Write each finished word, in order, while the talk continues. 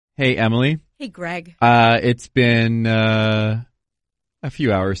Hey, Emily. Hey, Greg. It's been a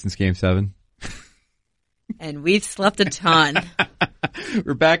few hours since Game 7. And we've slept a ton.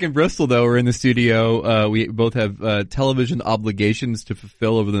 We're back in Bristol, though. We're in the studio. We both have television obligations to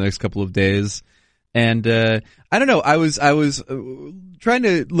fulfill over the next couple of days. And I don't know. I was trying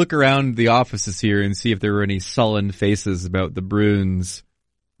to look around the offices here and see if there were any sullen faces about the Bruins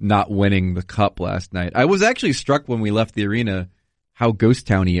not winning the cup last night. I was actually struck when we left the arena how ghost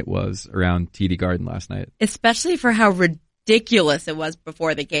towny it was around TD Garden last night. Especially for how ridiculous it was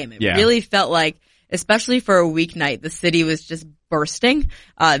before the game. It really felt like, especially for a weeknight, the city was just bursting.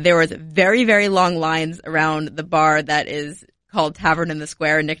 There was very, very long lines around the bar that is called Tavern in the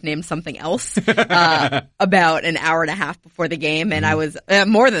Square, nicknamed something else, about an hour and a half before the game. And I was,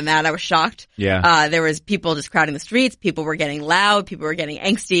 more than that, I was shocked. Yeah. There was people just crowding the streets. People were getting loud. People were getting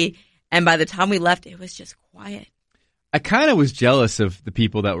angsty. And by the time we left, it was just quiet. I kind of was jealous of the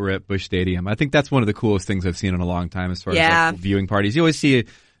people that were at Busch Stadium. I think that's one of the coolest things I've seen in a long time as far as like viewing parties. You always see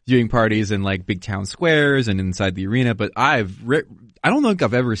viewing parties in like big town squares and inside the arena, but I don't think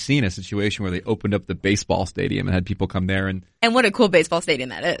I've ever seen a situation where they opened up the baseball stadium and had people come there. And what a cool baseball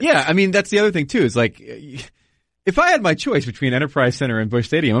stadium that is. Yeah, I mean, that's the other thing too, is like, if I had my choice between Enterprise Center and Busch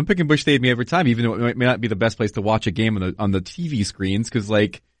Stadium, I'm picking Busch Stadium every time, even though it may not be the best place to watch a game on the TV screens, because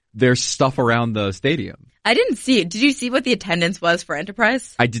like there's stuff around the stadium. I didn't see it. Did you see what the attendance was for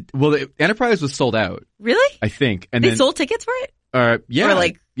Enterprise? I did. Well, the Enterprise was sold out. Really? I think. And they sold tickets for it? Yeah. Or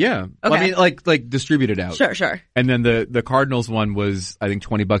yeah. Okay. Well, I mean, like distributed out. Sure. And then the Cardinals one was, I think,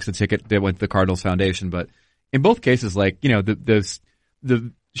 $20 a ticket. They went to the Cardinals Foundation. But in both cases, like, you know,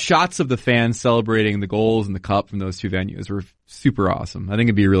 the shots of the fans celebrating the goals and the cup from those two venues were super awesome. I think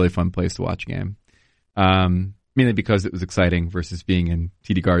it'd be a really fun place to watch a game. Mainly because it was exciting versus being in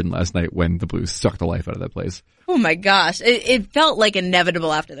TD Garden last night when the Blues sucked the life out of that place. Oh my gosh. It felt like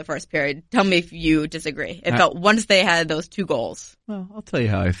inevitable after the first period. Tell me if you disagree. It felt once they had those two goals. Well, I'll tell you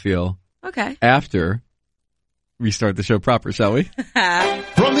how I feel. Okay. After we start the show proper, shall we?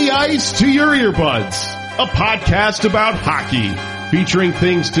 From the ice to your earbuds, a podcast about hockey, featuring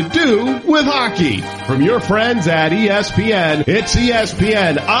things to do with hockey. From your friends at ESPN, it's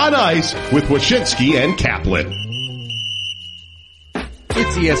ESPN On Ice with Wyshynski and Kaplan.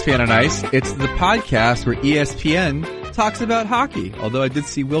 It's ESPN on Ice. It's the podcast where ESPN talks about hockey. Although I did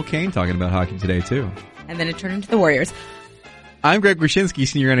see Will Kane talking about hockey today, too. And then it turned into the Warriors. I'm Greg Wyshynski,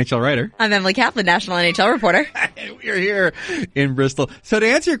 senior NHL writer. I'm Emily Kaplan, national NHL reporter. We're here in Bristol. So to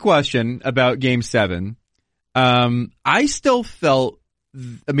answer your question about Game 7, I still felt,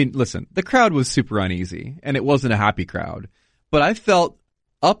 I mean, listen, the crowd was super uneasy, and it wasn't a happy crowd. But I felt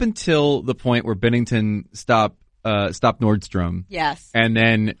up until the point where Binnington stopped Nordstrom. Yes. And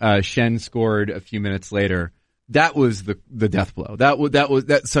then Shen scored a few minutes later. That was the death blow.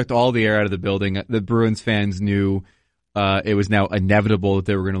 That sucked all the air out of the building. The Bruins fans knew it was now inevitable that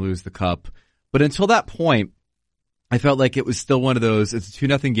they were going to lose the cup. But until that point, I felt like it was still one of those, it's a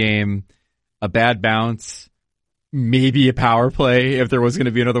 2-0 game, a bad bounce, maybe a power play if there was going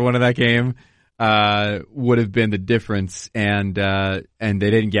to be another one in that game, would have been the difference. And they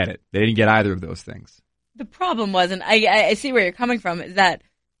didn't get it. They didn't get either of those things. The problem was, and I see where you're coming from, is that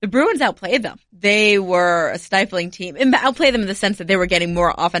the Bruins outplayed them. They were a stifling team. And outplayed them in the sense that they were getting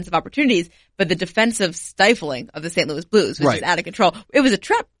more offensive opportunities, but the defensive stifling of the St. Louis Blues was just out of control. It was a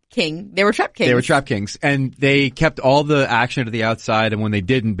trap king. They were trap kings. They were trap kings. And they kept all the action to the outside, and when they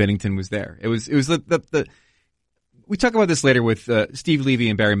didn't, Binnington was there. It was the we talk about this later with Steve Levy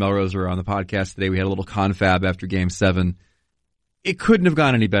and Barry Melrose were on the podcast today. We had a little confab after Game 7. It couldn't have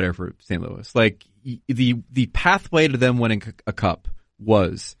gone any better for St. Louis. Like, the pathway to them winning a cup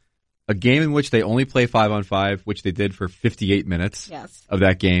was a game in which they only play 5-on-5, which they did for 58 minutes of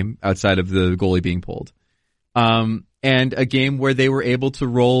that game, outside of the goalie being pulled. And a game where they were able to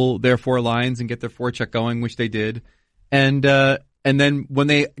roll their four lines and get their forecheck going, which they did. And then when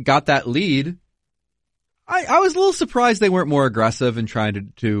they got that lead, I was a little surprised they weren't more aggressive in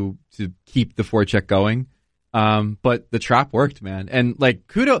trying to keep the forecheck going. But the trap worked, man. And like,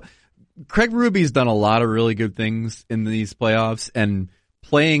 Craig Berube's done a lot of really good things in these playoffs, and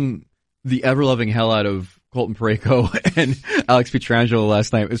playing the ever-loving hell out of Colton Parayko and Alex Pietrangelo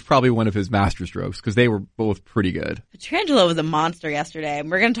last night is probably one of his masterstrokes, because they were both pretty good. Pietrangelo was a monster yesterday, and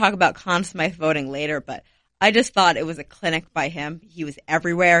we're going to talk about Conn Smythe voting later, but I just thought it was a clinic by him. He was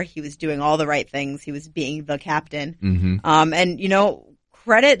everywhere. He was doing all the right things. He was being the captain. Mm-hmm. And, you know,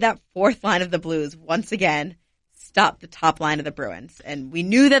 credit that fourth line of the Blues once again stopped the top line of the Bruins. And we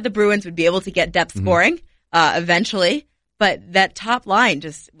knew that the Bruins would be able to get depth scoring eventually, but that top line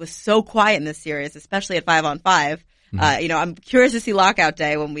just was so quiet in this series, especially at 5-on-5. I'm curious to see lockout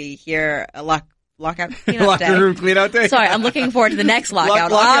day when we hear a lockout cleanout day. Locker room cleanout day? Sorry, I'm looking forward to the next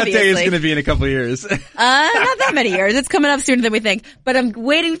lockout, lockout obviously. day is going to be in a couple of years. Not that many years. It's coming up sooner than we think. But I'm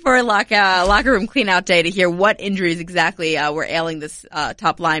waiting for a locker room cleanout day to hear what injuries exactly were ailing this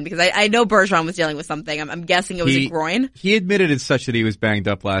top line, because I know Bergeron was dealing with something. I'm guessing it was a groin. He admitted as such that he was banged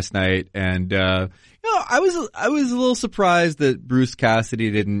up last night, and I was a little surprised that Bruce Cassidy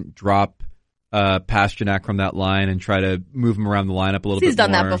didn't drop Pasternak from that line and try to move him around the lineup a little bit more. He's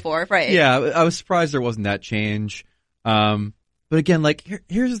done that before, right? Yeah, I was surprised there wasn't that change. But again,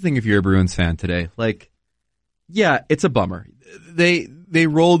 here's the thing: if you're a Bruins fan today, it's a bummer. They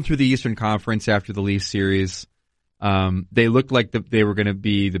rolled through the Eastern Conference after the Leafs series. They looked like they were going to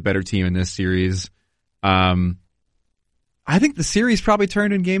be the better team in this series. I think the series probably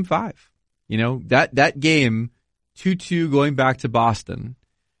turned in Game 5. That game, 2-2 going back to Boston,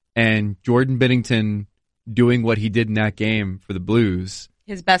 and Jordan Binnington doing what he did in that game for the Blues.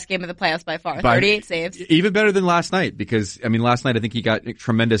 His best game of the playoffs by far. 38 saves. Even better than last night, because, last night I think he got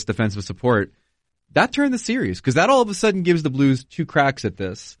tremendous defensive support. That turned the series, because that all of a sudden gives the Blues 2 cracks at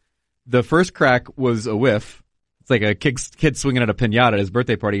this. The first crack was a whiff. It's like a kid swinging at a piñata at his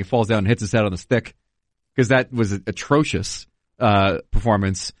birthday party. He falls down and hits his head on the stick, because that was an atrocious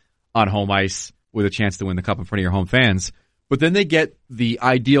performance on home ice with a chance to win the cup in front of your home fans. But then they get the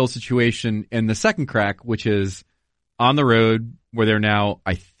ideal situation in the second crack, which is on the road, where they're now,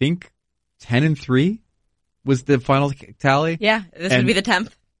 I think, 10-3 was the final tally. Yeah, this would be the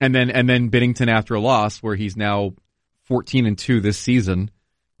 10th. And then Binnington after a loss, where he's now 14-2 this season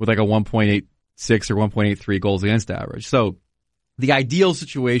with a 1.86 or 1.83 goals against average. So the ideal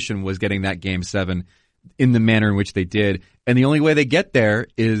situation was getting that Game 7 in the manner in which they did. And the only way they get there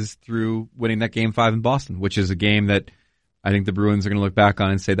is through winning that Game 5 in Boston, which is a game that I think the Bruins are going to look back on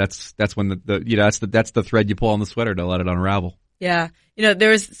and say that's when that's the thread you pull on the sweater to let it unravel. Yeah. There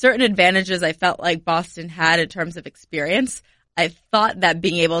was certain advantages I felt like Boston had in terms of experience. I thought that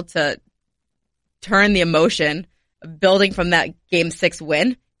being able to turn the emotion of building from that Game 6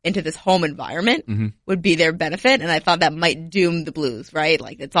 win into this home environment would be their benefit. And I thought that might doom the Blues, right?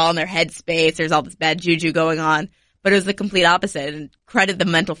 It's all in their head space. There's all this bad juju going on. But it was the complete opposite, and credit the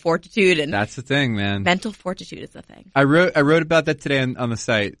mental fortitude. And that's the thing, man. Mental fortitude is the thing. I wrote about that today on the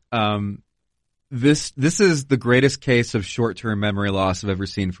site. This is the greatest case of short-term memory loss I've ever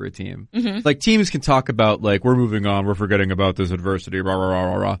seen for a team. Teams can talk about we're moving on, we're forgetting about this adversity, rah, rah, rah,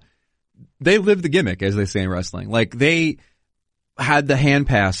 rah, rah. They live the gimmick, as they say in wrestling. They had the hand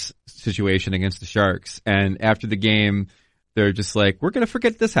pass situation against the Sharks, and after the game, they're just we're going to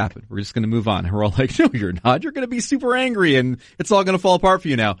forget this happened. We're just going to move on. And we're all like, no, you're not. You're going to be super angry and it's all going to fall apart for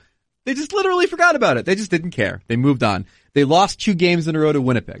you now. They just literally forgot about it. They just didn't care. They moved on. They lost 2 games in a row to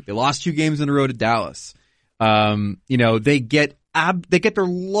Winnipeg. They lost 2 games in a row to Dallas. They get their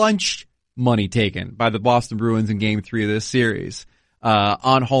lunch money taken by the Boston Bruins in Game 3 of this series,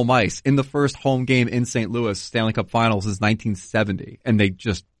 on home ice in the first home game in St. Louis Stanley Cup Finals since 1970. And they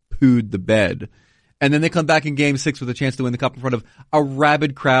just pooed the bed. And then they come back in Game 6 with a chance to win the cup in front of a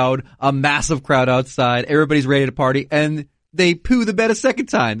rabid crowd, a massive crowd outside. Everybody's ready to party, and they poo the bed a second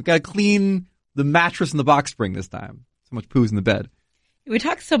time. Got to clean the mattress and the box spring this time. So much poo's in the bed. We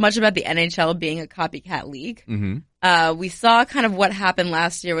talk so much about the NHL being a copycat league. We saw kind of what happened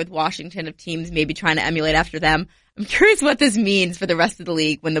last year with Washington, of teams maybe trying to emulate after them. I'm curious what this means for the rest of the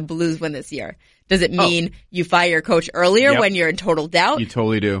league when the Blues win this year. Does it mean you fire your coach earlier when you're in total doubt? You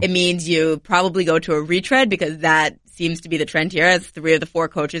totally do. It means you probably go to a retread, because that seems to be the trend here, as 3 of the 4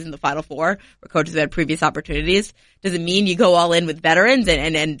 coaches in the Final Four were coaches that had previous opportunities. Does it mean you go all in with veterans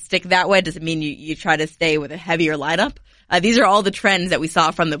and stick that way? Does it mean you try to stay with a heavier lineup? These are all the trends that we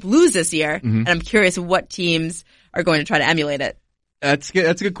saw from the Blues this year, and I'm curious what teams are going to try to emulate it. That's good.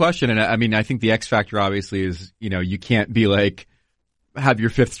 That's a good question. And I think the X factor obviously is, you can't be have your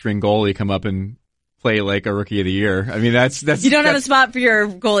 5th string goalie come up and play a rookie of the year. That's you don't have a spot for your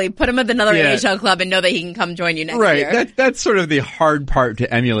goalie. Put him at another NHL club and know that he can come join you next year. Right. That's sort of the hard part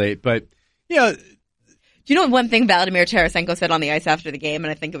to emulate. But do you know one thing Vladimir Tarasenko said on the ice after the game,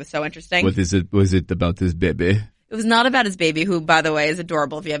 and I think it was so interesting? Was it about this baby? It was not about his baby, who, by the way, is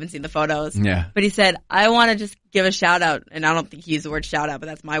adorable if you haven't seen the photos. Yeah. But he said, I want to just give a shout out, and I don't think he used the word shout out, but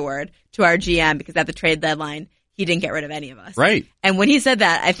that's my word, to our GM, because at the trade deadline, he didn't get rid of any of us. Right. And when he said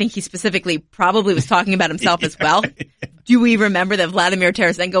that, I think he specifically probably was talking about himself as well. Do we remember that Vladimir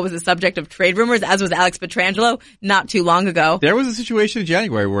Tarasenko was the subject of trade rumors, as was Alex Pietrangelo, not too long ago? There was a situation in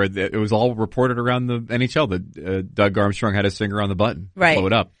January where it was all reported around the NHL that Doug Armstrong had his finger on the button to blow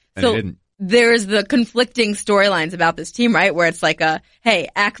it up, and it didn't. there's the conflicting storylines about this team, right? Where it's like hey,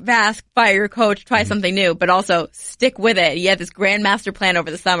 act fast, fire your coach, try something new, but also stick with it. You had this grand master plan over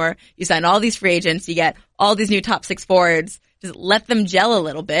the summer. You sign all these free agents. You get all these new top 6 forwards. Just let them gel a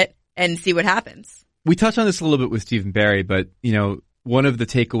little bit and see what happens. We touched on this a little bit with Stephen Barry, but, one of the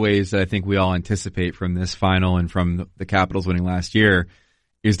takeaways that I think we all anticipate from this final and from the Capitals winning last year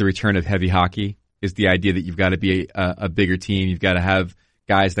is the return of heavy hockey, is the idea that you've got to be a bigger team. You've got to have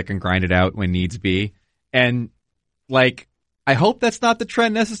guys that can grind it out when needs be. And, I hope that's not the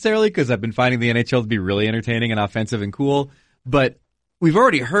trend necessarily, because I've been finding the NHL to be really entertaining and offensive and cool. But we've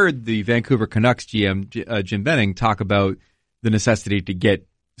already heard the Vancouver Canucks GM, Jim Benning, talk about the necessity to get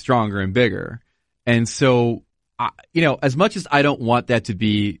stronger and bigger. And so, as much as I don't want that to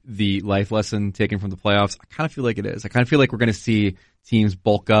be the life lesson taken from the playoffs, I kind of feel like it is. I kind of feel like we're going to see teams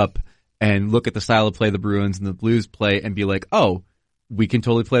bulk up and look at the style of play the Bruins and the Blues play and be like, oh, we can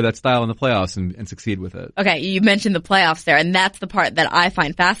totally play that style in the playoffs and succeed with it. Okay, you mentioned the playoffs there, and that's the part that I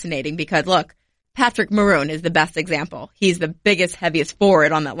find fascinating because, look, Patrick Maroon is the best example. He's the biggest, heaviest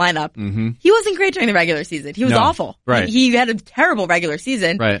forward on that lineup. Mm-hmm. He wasn't great during the regular season. He was awful. Right. He had a terrible regular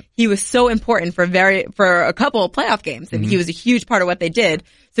season. Right. He was so important for a couple of playoff games, and he was a huge part of what they did.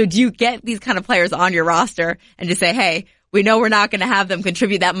 So do you get these kind of players on your roster and just say, hey, we know we're not going to have them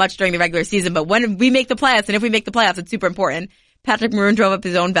contribute that much during the regular season, but when we make the playoffs, and if we make the playoffs, it's super important. Patrick Maroon drove up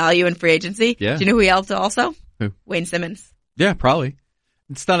his own value in free agency. Yeah. Do you know who he helped also? Who? Wayne Simmons. Yeah, probably.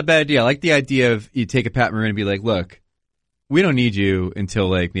 It's not a bad idea. I like the idea of you take a Pat Maroon and be like, look, we don't need you until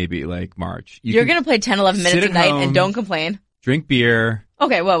maybe March. You're going to play 10, 11 minutes a night and don't complain. Drink beer.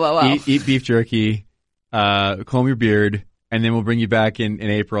 Okay, whoa. Eat beef jerky, comb your beard, and then we'll bring you back in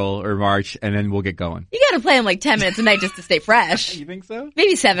April or March, and then we'll get going. You got to play him 10 minutes a night just to stay fresh. You think so?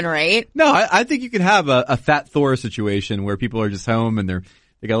 Maybe 7 or 8. No, I think you can have a Fat Thor situation where people are just home and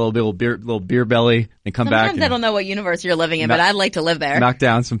they got a little beer belly and come back. Sometimes I don't know what universe you're living in, but I'd like to live there. Knock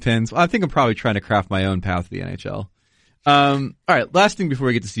down some pins. I think I'm probably trying to craft my own path to the NHL. All right, last thing before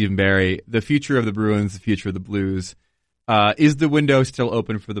we get to Stephen Barry, the future of the Bruins, the future of the Blues. Is the window still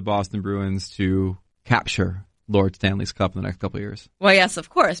open for the Boston Bruins to capture Lord Stanley's Cup in the next couple of years? Well, yes, of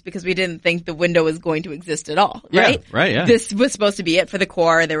course, because we didn't think the window was going to exist at all, right? Yeah, right, yeah. This was supposed to be it for the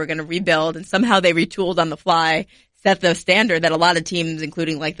core. They were going to rebuild, and somehow they retooled on the fly, set the standard that a lot of teams,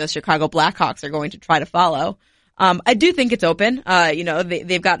 including the Chicago Blackhawks, are going to try to follow. I do think it's open.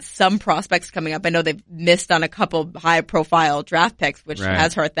 They've got some prospects coming up. I know they've missed on a couple high-profile draft picks, which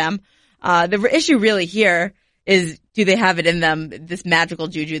has hurt them. The issue really here is, do they have it in them, this magical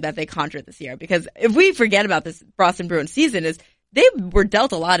juju that they conjured this year? Because if we forget about this Boston Bruins season, is they were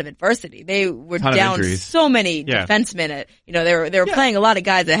dealt a lot of adversity. They were down so many defensemen. They were playing a lot of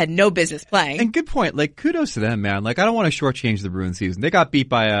guys that had no business playing. And good point. Kudos to them, man. I don't want to shortchange the Bruins season. They got beat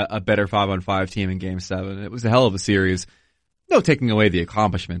by a better 5-on-5 team in Game 7. It was a hell of a series. No taking away the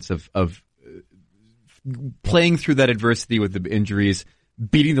accomplishments of playing through that adversity with the injuries,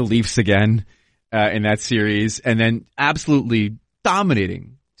 beating the Leafs again in that series, and then absolutely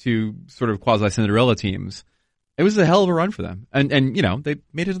dominating two sort of quasi-Cinderella teams. It was a hell of a run for them. And they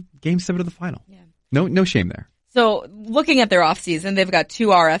made it Game 7 of the final. Yeah. No shame there. So looking at their offseason, they've got 2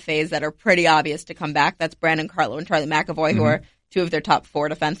 RFAs that are pretty obvious to come back. That's Brandon Carlo and Charlie McAvoy, who are 2 of their top 4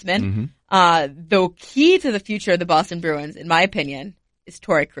 defensemen. The key to the future of the Boston Bruins, in my opinion, is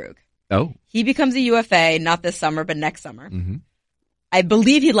Torrey Krug. Oh. He becomes a UFA, not this summer, but next summer. I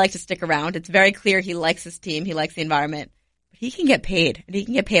believe he'd like to stick around. It's very clear he likes his team. He likes the environment. He can get paid, and he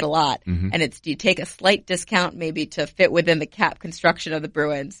can get paid a lot. And do you take a slight discount maybe to fit within the cap construction of the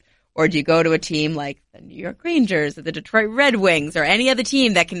Bruins, or do you go to a team like the New York Rangers or the Detroit Red Wings or any other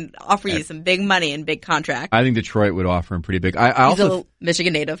team that can offer you some big money and big contract? I think Detroit would offer him pretty big. He's also a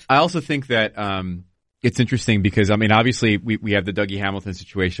Michigan native. I also think that it's interesting because, obviously we have the Dougie Hamilton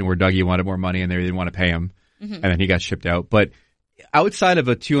situation where Dougie wanted more money and they didn't want to pay him, and then he got shipped out. But outside of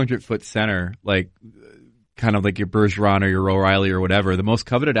a 200-foot center, kind of like your Bergeron or your O'Reilly or whatever, the most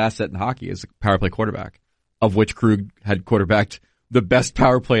coveted asset in hockey is a power play quarterback, of which Krug had quarterbacked the best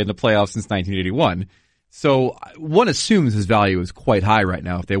power play in the playoffs since 1981. So one assumes his value is quite high right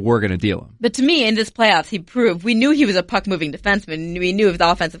now if they were going to deal him. But to me, in this playoffs, he proved, we knew he was a puck-moving defenseman, and we knew his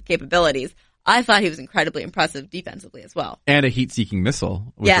offensive capabilities. I thought he was incredibly impressive defensively as well. And a heat-seeking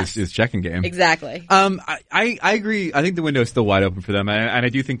missile with his checking game. Exactly. I agree. I think the window is still wide open for them. And I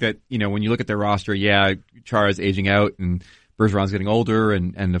do think that, when you look at their roster, Chara's aging out and Bergeron's getting older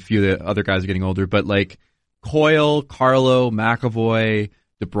and a few of the other guys are getting older. But Coyle, Carlo, McAvoy,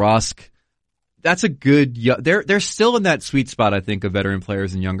 DeBrusk, that's a good, they're still in that sweet spot, I think, of veteran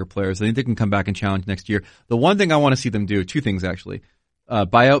players and younger players. I think they can come back and challenge next year. The one thing I want to see them do, 2 things actually.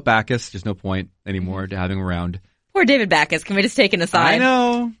 buy out Backes. There's no point anymore to having him around. Poor David Backes. Can we just take an aside? I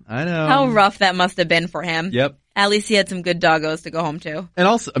know. How rough that must have been for him. Yep. At least he had some good doggos to go home to. And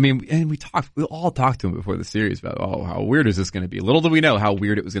also, I mean, we all talked to him before the series about, how weird is this going to be? Little did we know how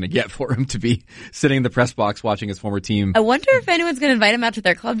weird it was going to get for him to be sitting in the press box watching his former team. I wonder if anyone's going to invite him out to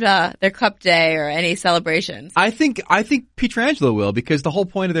their cup day or any celebrations. I think Pietrangelo will, because the whole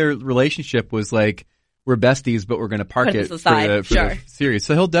point of their relationship was like, we're besties, but we're going to park it for the series.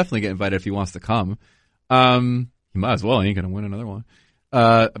 So he'll definitely get invited if he wants to come. He might as well. He ain't going to win another one.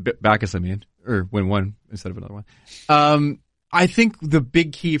 Backes, I mean, or win one instead of another one. I think the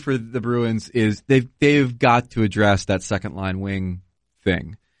big key for the Bruins is they've got to address that second line wing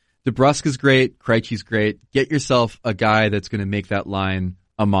thing. DeBrusk's great. Krejci's great. Get yourself a guy that's going to make that line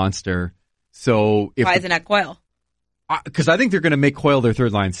a monster. So why isn't that Coyle? Because I think they're going to make Coyle their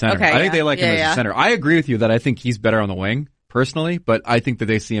third line center. Okay, I think they like him as a center. I agree with you that I think he's better on the wing personally, but I think that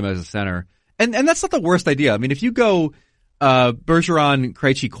they see him as a center. And that's not the worst idea. I mean, if you go Bergeron,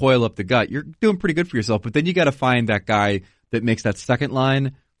 Krejci, Coyle up the gut, you're doing pretty good for yourself. But then you got to find that guy that makes that second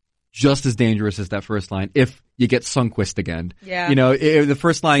line just as dangerous as that first line. If you get Sundqvist again, if the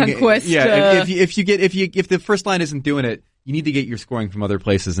first line, if the first line isn't doing it, you need to get your scoring from other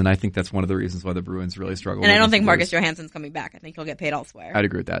places. And I think that's one of the reasons why the Bruins really struggle. And I don't think Marcus Johansson's coming back. I think he'll get paid elsewhere. I'd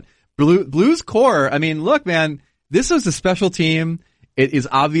agree with that. Blues core. I mean, look, man, this was a special team. It is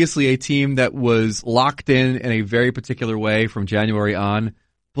obviously a team that was locked in a very particular way from January on.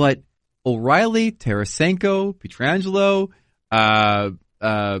 But O'Reilly, Tarasenko, Pietrangelo,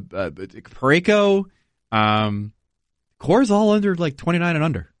 Parayko, core's all under like 29 and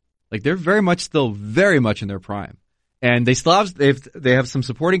under. Like they're very much in their prime. And they still have some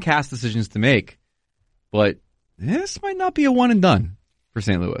supporting cast decisions to make. But this might not be a one and done for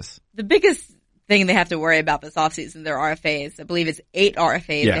St. Louis. The biggest thing they have to worry about this offseason, their RFAs. I believe it's 8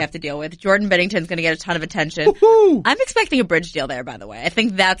 RFAs they have to deal with. Jordan Binnington's going to get a ton of attention. Woo-hoo! I'm expecting a bridge deal there, by the way. I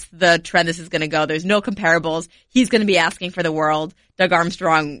think that's the trend this is going to go. There's no comparables. He's going to be asking for the world. Doug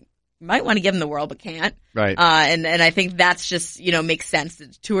Armstrong might want to give him the world, but can't. Right. And I think that's just, makes sense.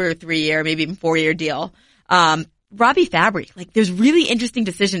 It's 2 or 3 year, maybe even 4-year deal. Robbie Fabry, like there's really interesting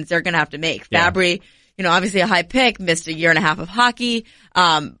decisions they're going to have to make. Fabry, obviously a high pick, missed a year and a half of hockey.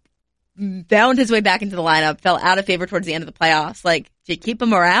 Found his way back into the lineup, fell out of favor towards the end of the playoffs. Like, do you keep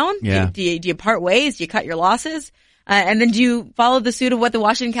him around? Yeah. Do you part ways? Do you cut your losses? And then do you follow the suit of what the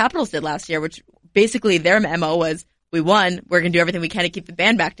Washington Capitals did last year, which basically their MO was, we won, we're going to do everything we can to keep the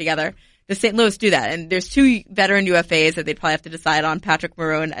band back together. Does St. Louis do that? And there's 2 veteran UFAs that they'd probably have to decide on. Patrick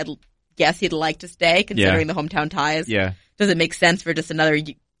Maroon, I'd guess he'd like to stay, considering the hometown ties. Yeah. Does it make sense for just another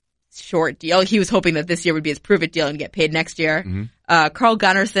short deal? He was hoping that this year would be his prove-it deal and get paid next year. Mm-hmm. Carl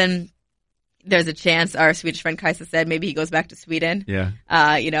Gunnarsson, there's a chance, our Swedish friend Kaisa said, maybe he goes back to Sweden. Yeah.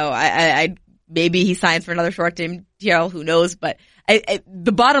 I maybe he signs for another short-term deal, who knows, but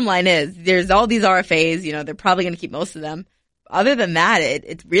the bottom line is, there's all these RFAs, they're probably going to keep most of them. Other than that,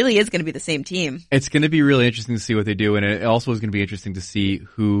 it really is going to be the same team. It's going to be really interesting to see what they do, and it also is going to be interesting to see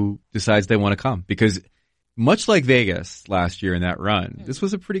who decides they want to come, because much like Vegas last year in that run, this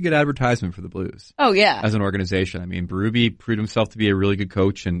was a pretty good advertisement for the Blues. Oh, yeah. As an organization. I mean, Berube proved himself to be a really good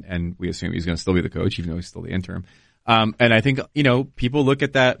coach, and we assume he's going to still be the coach, even though he's still the interim. And I think, people look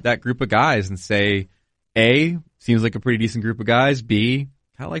at that group of guys and say, A, seems like a pretty decent group of guys. B,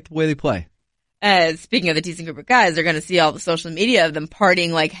 kind of like the way they play. Speaking of the decent group of guys, they're going to see all the social media of them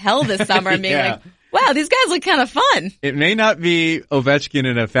partying like hell this summer and being like, wow, these guys look kind of fun. It may not be Ovechkin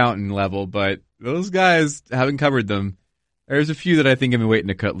in a fountain level, but those guys haven't covered them. There's a few that I think have been waiting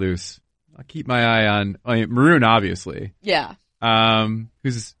to cut loose. I'll keep my eye on Maroon, obviously. Yeah.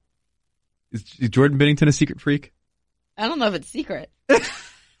 Is Jordan Binnington a secret freak? I don't know if it's secret. I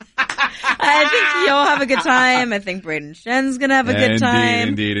think you'll have a good time. I think Braden Shen's going to have a good time.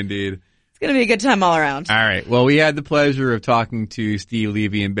 Indeed. It's going to be a good time all around. All right. Well, we had the pleasure of talking to Steve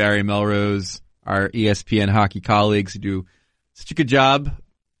Levy and Barry Melrose, our ESPN hockey colleagues who do such a good job,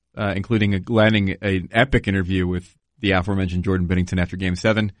 including landing an epic interview with the aforementioned Jordan Binnington after Game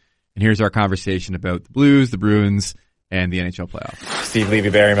 7. And here's our conversation about the Blues, the Bruins, and the NHL playoffs. Steve Levy,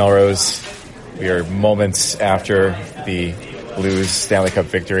 Barry Melrose. We are moments after the Blues Stanley Cup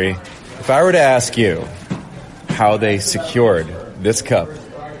victory. If I were to ask you how they secured this cup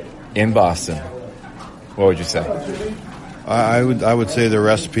in Boston, what would you say? I would say the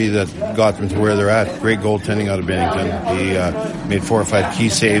recipe that got them to where they're at. Great goaltending out of Binnington. He made 4 or 5 key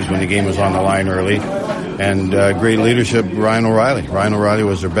saves when the game was on the line early. And great leadership, Ryan O'Reilly. Ryan O'Reilly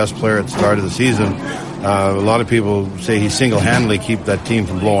was their best player at the start of the season. A lot of people say he single-handedly kept that team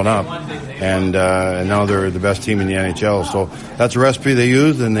from blowing up. and now they're the best team in the NHL. So that's a recipe they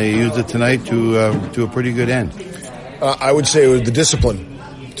used, and they used it tonight to a pretty good end. I would say it was the discipline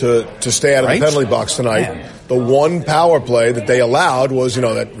to stay out of the penalty box tonight. Yeah. The one power play that they allowed was,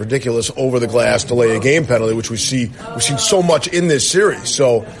 that ridiculous over-the-glass delay of game penalty, which we've seen so much in this series.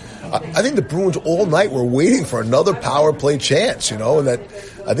 So I think the Bruins all night were waiting for another power play chance, and that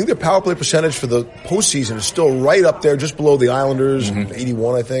I think their power play percentage for the postseason is still right up there, just below the Islanders,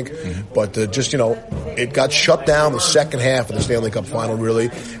 81, I think. But it got shut down the second half of the Stanley Cup final, really.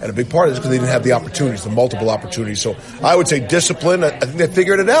 And a big part of it is because they didn't have the opportunities, the multiple opportunities. So I would say discipline. I think they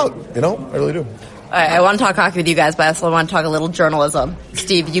figured it out, I really do. All right, I want to talk hockey with you guys, but I also want to talk a little journalism.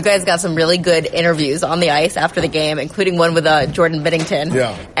 Steve, you guys got some really good interviews on the ice after the game, including one with Jordan Binnington.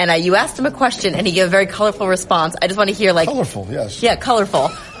 Yeah. And you asked him a question, and he gave a very colorful response. I just want to hear, colorful, yes. Yeah, colorful.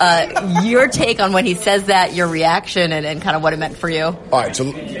 Your take on when he says that, your reaction, and kind of what it meant for you. All right, so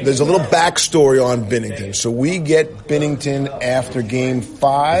there's a little backstory on Binnington. So we get Binnington after Game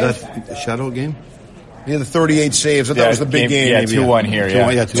 5. Is that a shutout game? He had the 38 saves. That was the big game. Yeah, 2-1 here.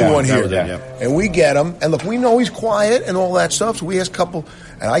 2-1 here. And we get him. And look, we know he's quiet and all that stuff. So we ask a couple.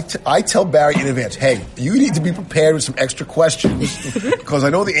 And I tell Barry in advance, hey, you need to be prepared with some extra questions because I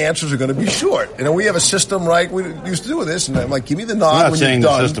know the answers are going to be short. We have a system, right? We used to do this. And I'm like, give me the nod when you're done. We're not saying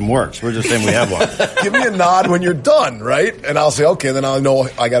the system works. We're just saying we have one. Give me a nod when you're done, right? And I'll say, okay, then I'll know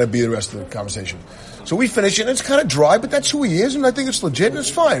I got to be the rest of the conversation. So we finish it, and it's kind of dry, but that's who he is, and I think it's legit, and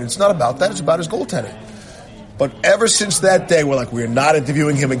it's fine. It's not about that. It's about his goaltending. But ever since that day, we're like, we're not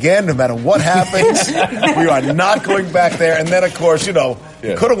interviewing him again, no matter what happens. We are not going back there. And then, of course, he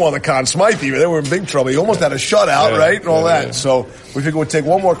could have won the Conn Smythe. They were in big trouble. He almost had a shutout, right, and all that. So we figured we'd take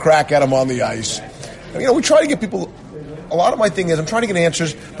one more crack at him on the ice. And, we try to get people – a lot of my thing is I'm trying to get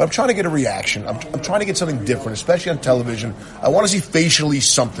answers, but I'm trying to get a reaction. I'm trying to get something different, especially on television. I want to see facially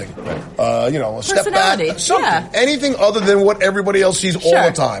something. A step back, something. Yeah. Anything other than what everybody else sees all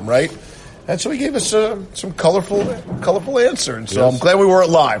the time, right? And so he gave us some colorful answer. And so I'm glad we weren't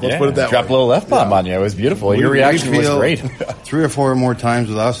live. Let's put it that way. Drop a little F-bomb on you. It was beautiful. Your reaction was great. 3 or 4 more times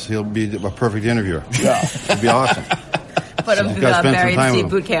with us, he'll be a perfect interviewer. Yeah. It'll be awesome. Put him through Barry and Steve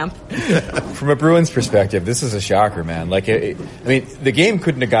boot camp. From a Bruins perspective, this is a shocker, man. The game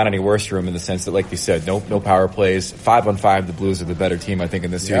couldn't have gone any worse for him in the sense that, like you said, no power plays. 5-on-5, the Blues are the better team, I think,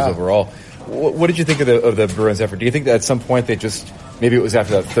 in this series overall. What did you think of the Bruins' effort? Do you think that at some point they just maybe it was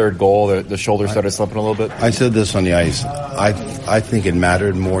after that third goal the shoulders started slumping a little bit? I said this on the ice. I think it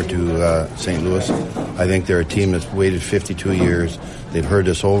mattered more to St. Louis. I think they're a team that's waited 52 years. They've heard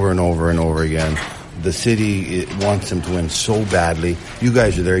this over and over and over again. The city wants them to win so badly. You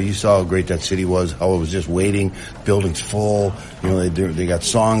guys are there. You saw how great that city was, how it was just waiting. Building's full. They got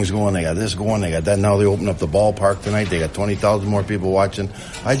songs going. They got this going. They got that. Now they open up the ballpark tonight. They got 20,000 more people watching.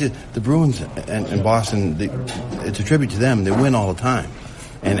 The Bruins and Boston, it's a tribute to them. They win all the time.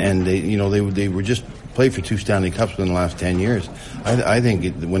 And they were just played for 2 Stanley Cups in the last 10 years. I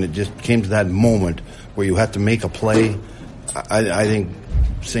think when it just came to that moment where you had to make a play, I think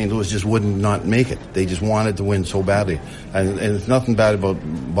St. Louis just would not make it. They just wanted to win so badly. And it's nothing bad about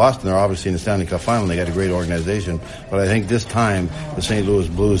Boston. They're obviously in the Stanley Cup final. They got a great organization. But I think this time the St. Louis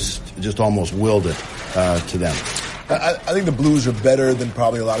Blues just almost willed it to them. I think the Blues are better than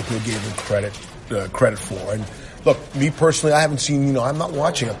probably a lot of people gave them credit for. And look, me personally, I haven't seen, I'm not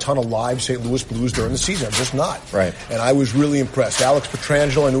watching a ton of live St. Louis Blues during the season. I'm just not. Right. And I was really impressed. Alex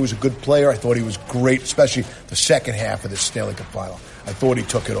Pietrangelo, I knew he was a good player. I thought he was great, especially the second half of this Stanley Cup final. I thought he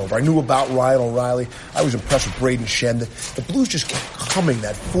took it over. I knew about Ryan O'Reilly. I was impressed with Braden Shen. The Blues just kept coming.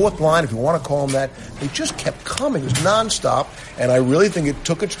 That fourth line, if you want to call them that, they just kept coming. It was nonstop, and I really think it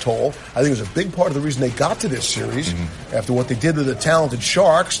took its toll. I think it was a big part of the reason they got to this series after what they did to the talented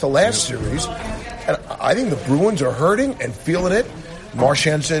Sharks the last series. And I think the Bruins are hurting and feeling it.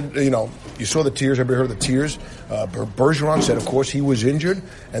 Marchand said, you saw the tears. Everybody heard the tears. Bergeron said, of course, he was injured,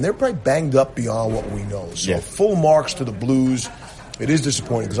 and they're probably banged up beyond what we know. So full marks to the Blues. It is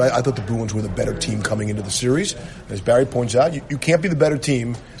disappointing because I thought the Bruins were the better team coming into the series. As Barry points out, you can't be the better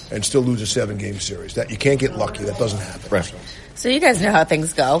team and still lose a 7-game series. That you can't get lucky. That doesn't happen. Right. So you guys know how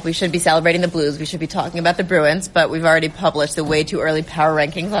things go. We should be celebrating the Blues. We should be talking about the Bruins, but we've already published the way too early power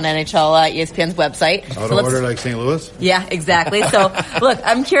rankings on NHL ESPN's website. Out of order like St. Louis? Yeah, exactly. So, look,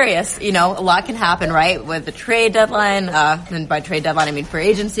 I'm curious. A lot can happen, right, with the trade deadline. And by trade deadline, I mean free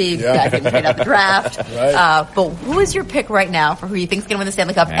agency. Guys getting trade out the draft. Right. But who is your pick right now for who you think is going to win the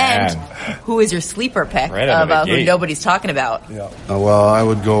Stanley Cup? And who is your sleeper pick who nobody's talking about? Yeah. Well, I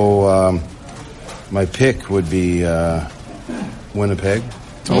would go my pick would be Winnipeg.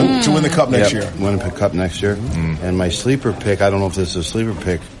 To win the Cup next year. Winnipeg Cup next year. And my sleeper pick, I don't know if this is a sleeper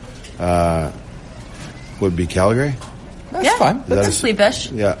pick, would be Calgary. That's fine. That's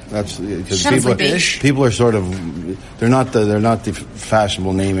sleepish. Yeah, that's because people are sort of they're not the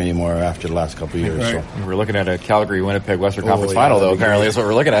fashionable name anymore after the last couple of years. Right. So. We're looking at a Calgary-Winnipeg Western Conference final, though. Apparently, that's what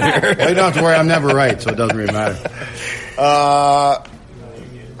we're looking at here. Well, you don't have to worry. I'm never right, so it doesn't really matter.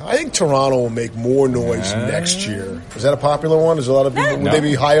 I think Toronto will make more noise next year. Is that a popular one? Is a lot of people? Would they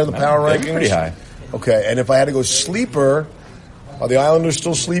be higher in the power rankings? Pretty high. Okay, and if I had to go sleeper, are the Islanders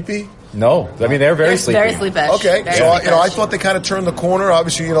still sleepy? No, I mean they're very sleepy. Very sleepish. Okay, very so sleepish. I thought they kind of turned the corner.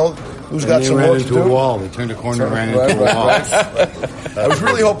 Obviously, who's got some work to do. They ran into a wall. They turned a corner and ran into a wall. I was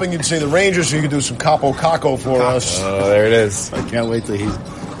really hoping you'd say the Rangers so you could do some capo caco for us. Oh, there it is. I can't wait till he's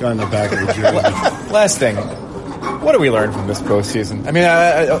on the back of the jersey. Last thing. What do we learn from this postseason? I mean,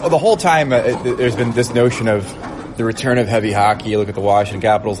 the whole time there's been this notion of the return of heavy hockey. You look at the Washington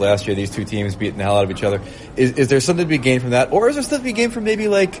Capitals last year; these two teams beating the hell out of each other. Is there something to be gained from that, or is there something to be gained from maybe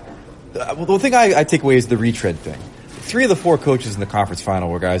like? Well, the thing I take away is the retread thing. 3 of the 4 coaches in the conference final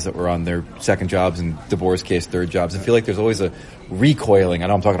were guys that were on their second jobs, and DeBoer's case, third jobs. I feel like there's always a recoiling. I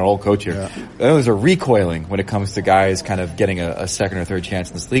know I'm talking to an old coach here. Yeah. I know there's a recoiling when it comes to guys kind of getting a second or third chance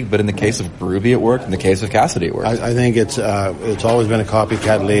in this league. But in the case of Berube, it worked. In the case of Cassidy, it worked. I think it's always been a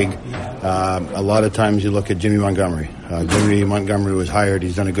copycat league. A lot of times you look at Jimmy Montgomery. Jimmy Montgomery was hired.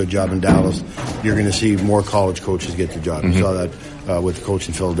 He's done a good job in Dallas. You're going to see more college coaches get the job. You saw that with the coach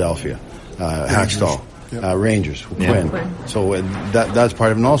in Philadelphia, Hackstall. Rangers, Quinn. So that's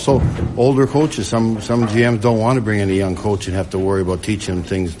part of it. And also, older coaches. Some GMs don't want to bring in a young coach and have to worry about teaching them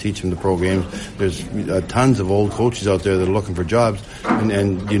things, teaching them the pro games. There's tons of old coaches out there that are looking for jobs.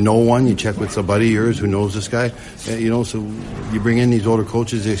 And you know one, you check with somebody of yours who knows this guy. So you bring in these older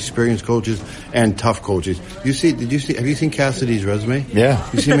coaches, experienced coaches, and tough coaches. Have you seen Cassidy's resume? Yeah.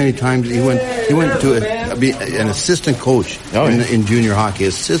 You see how many times he went to be an assistant coach in junior hockey,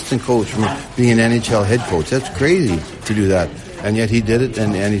 assistant coach from being an NHL head coach. That's crazy to do that. And yet he did it,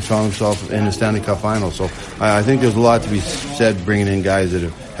 and he found himself in the Stanley Cup final. So I think there's a lot to be said bringing in guys that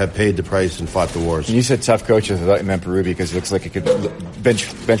have paid the price and fought the wars. And you said tough coaches. I thought you meant Berube because it looks like he could bench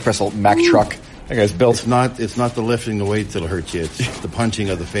press a Mack truck. That guy's built. It's not the lifting the weights that'll hurt you. It's the punching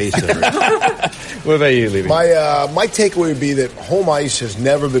of the face that hurts. What about you, Levy? My takeaway would be that home ice has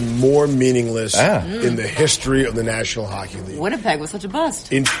never been more meaningless in the history of the National Hockey League. Winnipeg was such a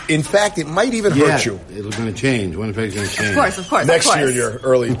bust. In fact, it might even hurt you. It's going to change. Winnipeg's going to change. Of course. Next year in your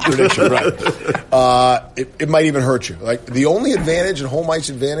early prediction, right? It might even hurt you. Like the only advantage and home ice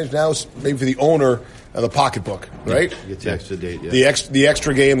advantage now is maybe for the owner. The pocketbook, right? You get the extra date, yeah. The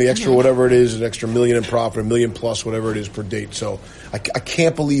extra game, the extra whatever it is, an extra $1 million in profit, $1 million plus, whatever it is per date. So I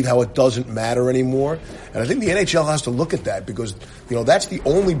can't believe how it doesn't matter anymore. And I think the NHL has to look at that because, that's the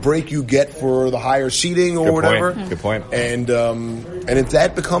only break you get for the higher seeding or whatever. Good point. And if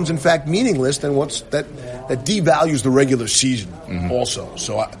that becomes in fact meaningless, then that devalues the regular season also.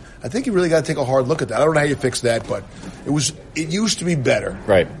 So I think you really got to take a hard look at that. I don't know how you fix that, but it used to be better.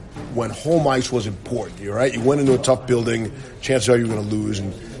 Right. When home ice was important, you're right. You went into a tough building, chances are you're going to lose,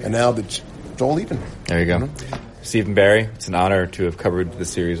 and now it's all even. There you go. Stephen Barry, it's an honor to have covered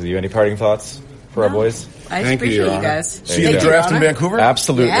this series with you. Any parting thoughts for our boys? I appreciate you guys. See you in the draft in Vancouver?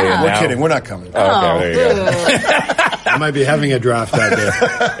 Absolutely. Yeah. We're kidding. We're not coming. Okay, there you go. I might be having a draft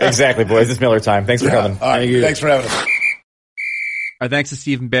that day. Exactly, boys. It's Miller time. Thanks for coming. All right. Thanks for having us. Our thanks to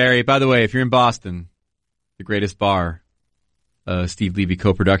Stephen Barry. By the way, if you're in Boston, the greatest bar, Steve Levy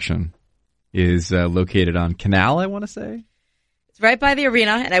co-production, is located on Canal, I want to say. It's right by the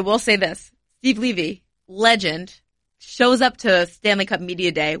arena, and I will say this. Steve Levy, legend, shows up to Stanley Cup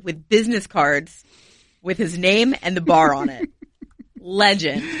Media Day with business cards with his name and the bar on it.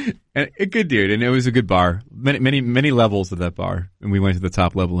 Legend. And a good dude, and it was a good bar. Many levels of that bar, and we went to the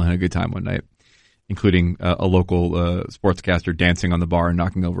top level and had a good time one night, including a local sportscaster dancing on the bar and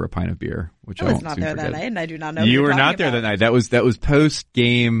knocking over a pint of beer, which I was not there that night, and I do not know. You were not there that night. That was post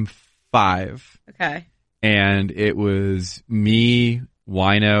game 5. Okay. And it was me,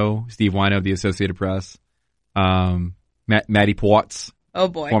 Wino, Steve Wino, the Associated Press, Matty Potts. Oh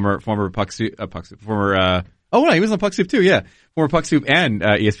boy. Former Puck Soup, oh no, he was on Puck Soup too, yeah. Former Puck Soup and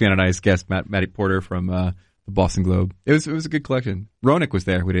ESPN on Ice guest Matty Porter from the Boston Globe. It was a good collection. Roenick was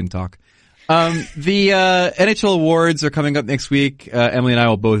there. We didn't talk. The NHL Awards are coming up next week. Emily and I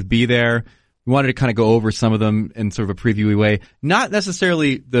will both be there. We wanted to kind of go over some of them in sort of a previewy way. Not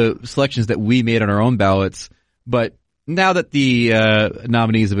necessarily the selections that we made on our own ballots, but now that the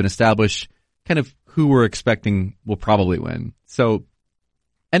nominees have been established, kind of who we're expecting will probably win. So,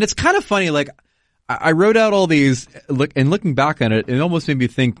 and it's kind of funny, like, I wrote out all these, and looking back on it, it almost made me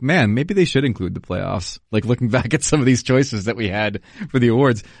think, man, maybe they should include the playoffs. Like looking back at some of these choices that we had for the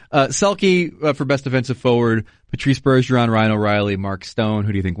awards. Selke for best defensive forward, Patrice Bergeron, Ryan O'Reilly, Mark Stone.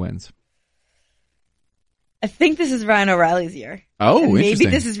 Who do you think wins? I think this is Ryan O'Reilly's year. Oh, and maybe interesting.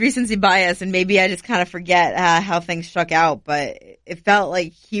 this is recency bias, and maybe I just kind of forget how things shook out, but it felt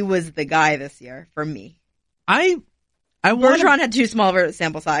like he was the guy this year for me. Bergeron had too small of a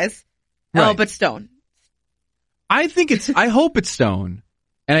sample size. Right. Oh, but Stone. I hope it's Stone.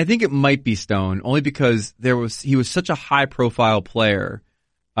 And I think it might be Stone only because he was such a high profile player,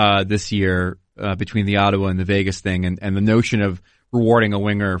 this year, between the Ottawa and the Vegas thing and the notion of rewarding a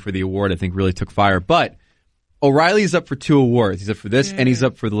winger for the award, I think really took fire. But O'Reilly's up for 2 awards. He's up for this and he's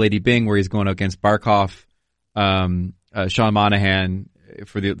up for the Lady Byng where he's going against Barkov, Sean Monahan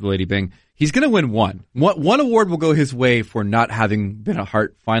for the Lady Byng. He's going to win one. One award will go his way for not having been a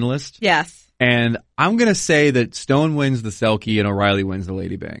Hart finalist. Yes. And I'm going to say that Stone wins the Selke and O'Reilly wins the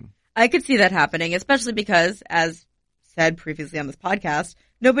Lady Byng. I could see that happening, especially because, as said previously on this podcast,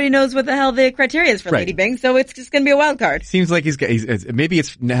 nobody knows what the hell the criteria is for Lady Byng, so it's just going to be a wild card. Seems like maybe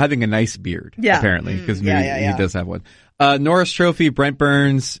it's having a nice beard, apparently, because he does have one. Norris Trophy, Brent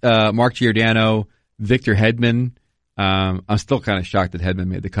Burns, Mark Giordano, Victor Hedman. I'm still kind of shocked that Hedman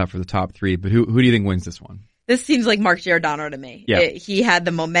made the cut for the top 3, but who do you think wins this one? This seems like Mark Giordano to me. Yeah. He had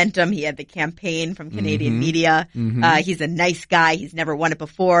the momentum. He had the campaign from Canadian media. He's a nice guy. He's never won it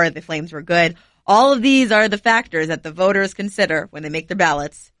before. The Flames were good. All of these are the factors that the voters consider when they make their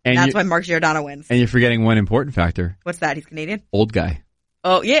ballots. And that's why Mark Giordano wins. And you're forgetting one important factor. What's that? He's Canadian? Old guy.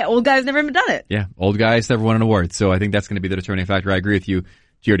 Oh, yeah. Old guy's never even done it. Yeah. Old guy's never won an award. So I think that's going to be the determining factor. I agree with you.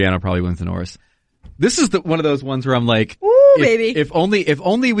 Giordano probably wins the Norris. This is one of those ones where I'm like, ooh, baby. If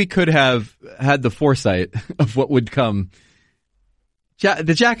only we could have had the foresight of what would come.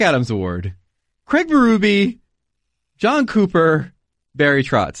 The Jack Adams Award. Craig Berube, John Cooper, Barry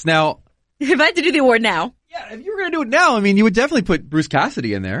Trotz. Now, if I had to do the award now. Yeah, if you were going to do it now, I mean, you would definitely put Bruce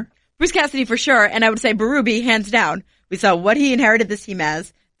Cassidy in there. Bruce Cassidy for sure, and I would say Berube, hands down. We saw what he inherited this team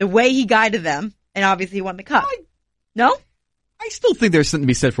as, the way he guided them, and obviously he won the cup. No? I still think there's something to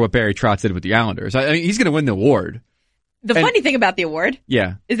be said for what Barry Trotz did with the Islanders. I mean, he's going to win the award. The funny thing about the award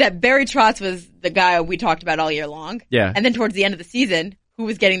is that Barry Trotz was the guy we talked about all year long. Yeah. And then towards the end of the season, who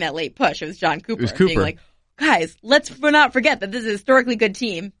was getting that late push? It was John Cooper. It was Cooper. Being like, guys, let's not forget that this is a historically good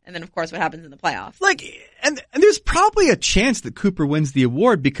team. And then, of course, what happens in the playoffs. And there's probably a chance that Cooper wins the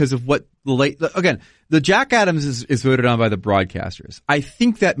award because of what the Jack Adams is voted on by the broadcasters. I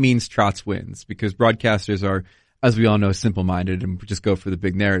think that means Trotz wins because broadcasters are, as we all know, simple-minded and just go for the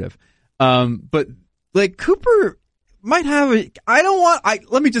big narrative. But Cooper might have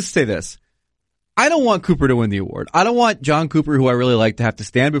let me just say this. I don't want Cooper to win the award. I don't want John Cooper, who I really like, to have to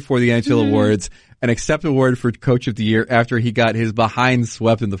stand before the NHL Awards and accept an award for Coach of the Year after he got his behind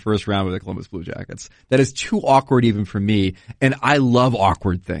swept in the first round with the Columbus Blue Jackets. That is too awkward even for me, and I love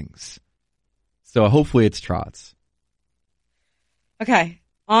awkward things. So hopefully it's Trotz. Okay,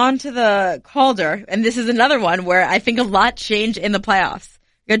 on to the Calder, and this is another one where I think a lot changed in the playoffs.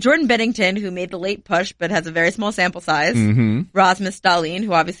 We got Jordan Binnington, who made the late push but has a very small sample size. Rasmus Dahlin,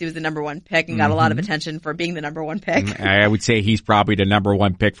 who obviously was the number 1 pick and got a lot of attention for being the number 1 pick. I would say he's probably the number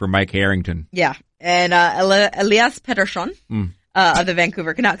 1 pick for Mike Harrington. Yeah. And Elias Pettersson of the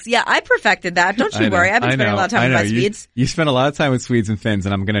Vancouver Canucks. Yeah, I perfected that. Don't you worry. I've been spending a lot of time with my Swedes. You spend a lot of time with Swedes and Finns,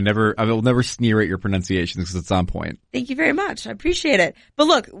 and I will never sneer at your pronunciations because it's on point. Thank you very much. I appreciate it. But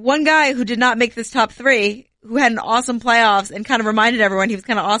look, one guy who did not make this top 3, who had an awesome playoffs and kind of reminded everyone he was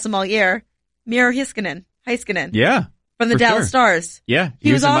kind of awesome all year, Miro Heiskanen. Yeah. From the Dallas Stars. Yeah.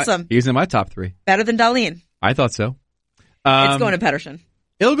 He was awesome. He was in my top 3. Better than Dahlin. I thought so. It's going to Pettersson.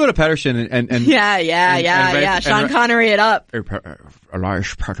 It'll go to Pettersson and yeah. Sean Connery it up.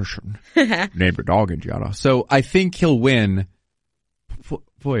 Elias Pettersson. Named a dog in Gianna. So I think he'll win.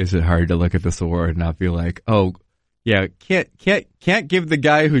 Boy, is it hard to look at this award and not be like, oh, yeah, can't give the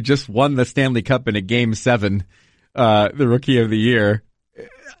guy who just won the Stanley Cup in a Game 7, the Rookie of the Year.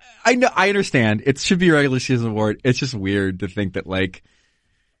 I know, I understand. It should be a regular season award. It's just weird to think that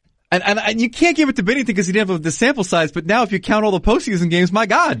and you can't give it to Binnington because he didn't have the sample size, but now if you count all the postseason games, my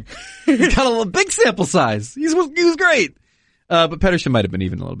God, he's got a big sample size. He was great. But Pettersson might have been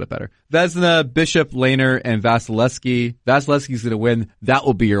even a little bit better. Vezina, Bishop, Lehner, and Vasilevsky. Vasilevsky's going to win. That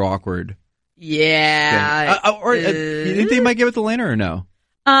will be your awkward. Yeah. You think they might give it to Lehner or no?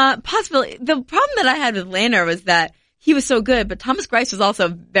 Possibly. The problem that I had with Lehner was that he was so good, but Thomas Greiss was also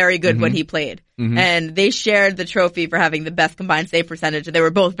very good when he played. And they shared the trophy for having the best combined save percentage, and they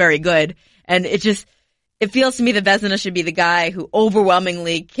were both very good. And it feels to me that Vezina should be the guy who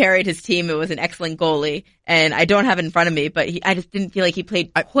overwhelmingly carried his team. It was an excellent goalie, and I don't have it in front of me, but I just didn't feel like he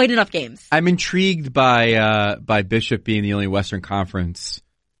played quite enough games. I'm intrigued by Bishop being the only Western Conference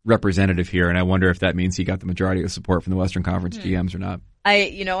representative here, and I wonder if that means he got the majority of support from the Western Conference GMs or not.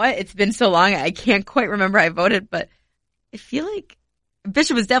 You know what? It's been so long, I can't quite remember I voted, but I feel like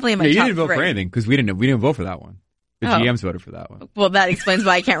Bishop was definitely in my top 3. You didn't vote for anything because we didn't vote for that one. The GMs voted for that one. Well, that explains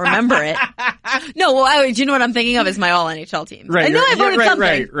why I can't remember it. No, well, do you know what I'm thinking of? Is my all NHL teams. Right. I know I voted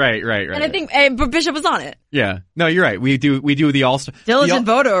something. Right. And I think Bishop was on it. Yeah. No, you're right. We do the All-Star. Diligent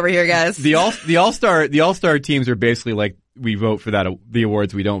voter over here, guys. The All-Star teams are basically like we vote for the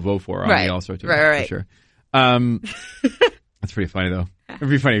awards we don't vote for on the All-Star team. Right. For sure. That's pretty funny though. It'd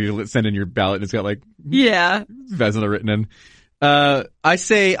be funny if you send in your ballot and it's got like Vezina written in. I'm going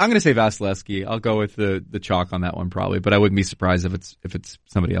to say Vasilevsky. I'll go with the chalk on that one probably, but I wouldn't be surprised if it's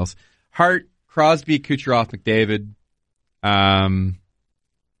somebody else. Hart, Crosby, Kucherov, McDavid,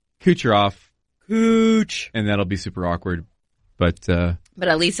 Kucherov, and that'll be super awkward. But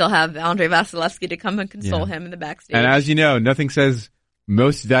at least he'll have Andrei Vasilevsky to come and console him in the backstage. And as you know, nothing says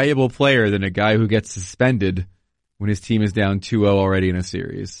most valuable player than a guy who gets suspended when his team is down 2-0 already in a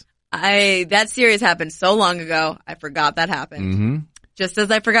series. That series happened so long ago, I forgot that happened. Mm-hmm. Just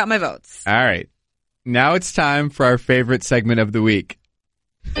as I forgot my votes. All right. Now it's time for our favorite segment of the week.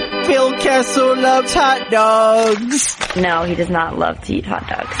 Phil Kessel loves hot dogs. No, he does not love to eat hot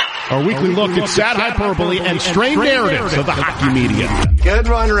dogs. Our weekly look at sad hyperbole and strained narratives of the hockey media. Good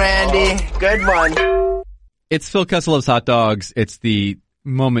one, Randy. Good one. It's Phil Kessel loves hot dogs. It's the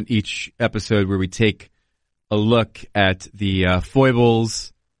moment each episode where we take a look at the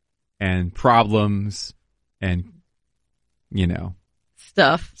foibles and problems and,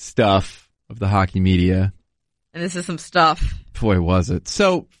 stuff of the hockey media. And this is some stuff. Boy, was it.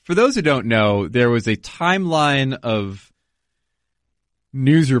 So, for those who don't know, there was a timeline of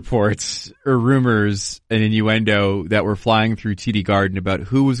news reports or rumors and innuendo that were flying through TD Garden about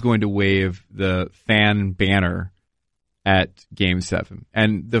who was going to wave the fan banner at Game 7.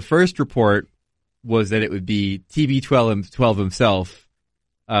 And the first report was that it would be TB12 himself,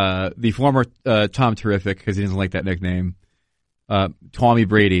 the former Tom Terrific, because he doesn't like that nickname, Tommy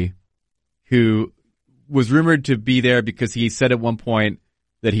Brady, who was rumored to be there because he said at one point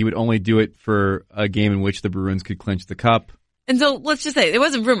that he would only do it for a game in which the Bruins could clinch the cup. And so let's just say it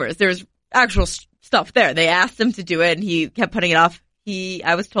wasn't rumors. There was actual stuff there. They asked him to do it and he kept putting it off. He,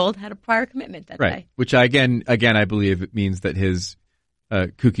 I was told, had a prior commitment that day. Which again, I believe it means that his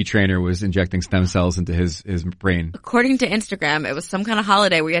kooky trainer was injecting stem cells into his brain. According to Instagram, it was some kind of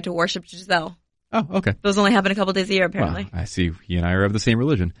holiday where you had to worship Giselle. Oh, okay. Those only happen a couple days a year, apparently. Well, I see he and I are of the same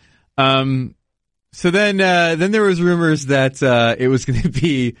religion. So then there was rumors that it was going to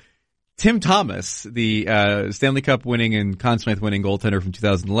be Tim Thomas, the Stanley Cup winning and Conn Smythe winning goaltender from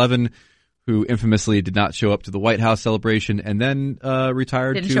 2011, who infamously did not show up to the White House celebration and then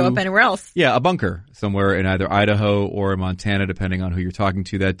retired. Didn't show up anywhere else. Yeah, a bunker somewhere in either Idaho or Montana, depending on who you're talking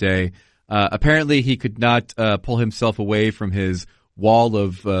to that day. Apparently, he could not pull himself away from his wall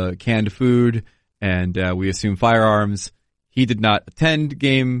of canned food and we assume firearms. He did not attend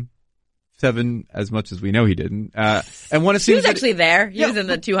Game 7 as much as we know he didn't. And one assumes he was actually there. He was in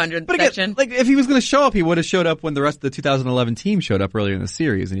the 200 section. Like if he was going to show up, he would have showed up when the rest of the 2011 team showed up earlier in the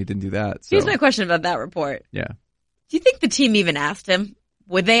series, and he didn't do that. So. Here's my question about that report. Yeah. Do you think the team even asked him?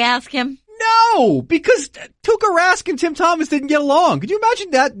 Would they ask him? No, because Tuukka Rask and Tim Thomas didn't get along. Could you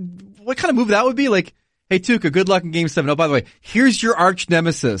imagine that? What kind of move that would be? Like, hey Tuukka, good luck in Game 7. Oh, by the way, here's your arch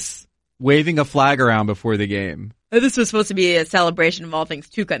nemesis waving a flag around before the game. This was supposed to be a celebration of all things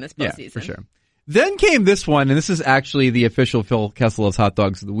Tuukka in this postseason. Yeah, for sure. Then came this one, and this is actually the official Phil Kessel loves hot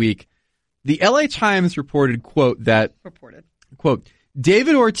dogs of the week. The LA Times reported, quote,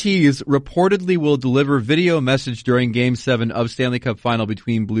 David Ortiz reportedly will deliver video message during Game 7 of Stanley Cup Final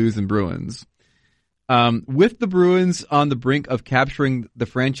between Blues and Bruins. With the Bruins on the brink of capturing the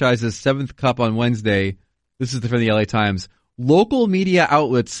franchise's 7th cup on Wednesday, this is from the LA Times, local media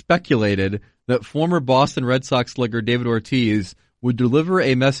outlets speculated that former Boston Red Sox slugger David Ortiz would deliver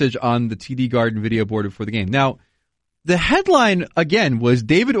a message on the TD Garden video board before the game. Now, the headline, again, was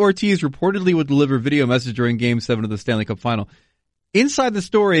David Ortiz reportedly would deliver video message during Game 7 of the Stanley Cup Final. Inside the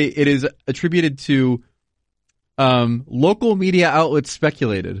story, it is attributed to local media outlets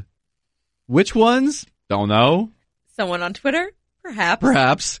speculated. Which ones? Don't know. Someone on Twitter? Perhaps.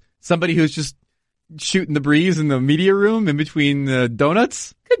 Perhaps. Somebody who's just shooting the breeze in the media room in between the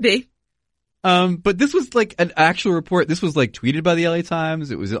donuts? Could be. But this was like an actual report. This was like tweeted by the LA Times.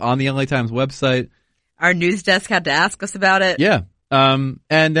 It was on the LA Times website. Our news desk had to ask us about it. Yeah. And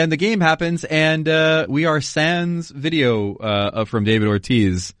then the game happens, and we are sans video from David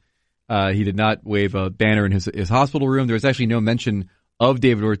Ortiz. He did not wave a banner in his hospital room. There was actually no mention of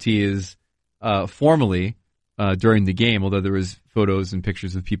David Ortiz formally during the game, although there was photos and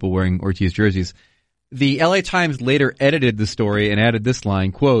pictures of people wearing Ortiz jerseys. The LA Times later edited the story and added this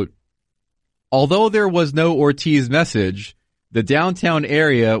line, quote, "Although there was no Ortiz message, the downtown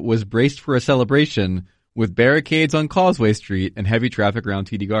area was braced for a celebration with barricades on Causeway Street and heavy traffic around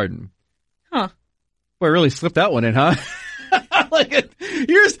TD Garden." Huh. Boy, I really slipped that one in, huh?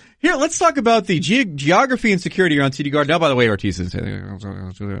 Here, let's talk about the geography and security around TD Garden. Now, by the way, Ortiz's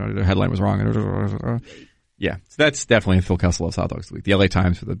the headline was wrong. Yeah, so that's definitely Phil Kessel loves hot dogs this week. The LA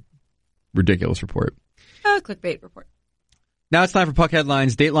Times for the ridiculous report. Clickbait report. Now it's time for Puck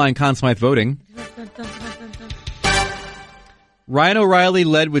Headlines, Dateline Conn Smythe voting. Ryan O'Reilly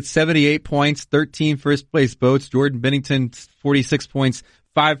led with 78 points, 13 first-place votes. Jordan Binnington, 46 points,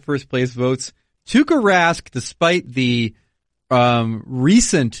 5 first-place votes. Tuukka Rask, despite the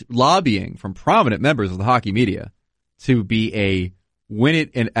recent lobbying from prominent members of the hockey media to be a win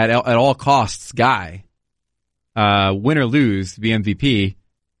it at all costs guy, win or lose, to be MVP,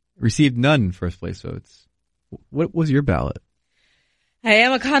 received none first-place votes. What was your ballot? I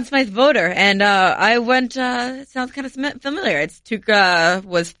am a Conn Smythe voter, and I went, it sounds kind of familiar. It's Tuukka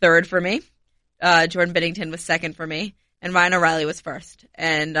was third for me, Jordan Binnington was second for me, and Ryan O'Reilly was first.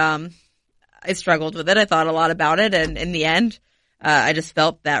 And I struggled with it. I thought a lot about it, and in the end, I just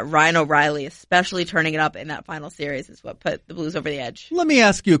felt that Ryan O'Reilly, especially turning it up in that final series, is what put the Blues over the edge. Let me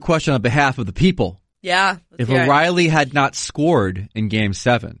ask you a question on behalf of the people. Yeah. If O'Reilly had not scored in Game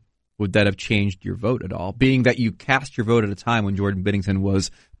 7, would that have changed your vote at all? Being that you cast your vote at a time when Jordan Binnington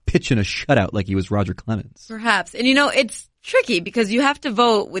was pitching a shutout like he was Roger Clemens. Perhaps. And it's tricky because you have to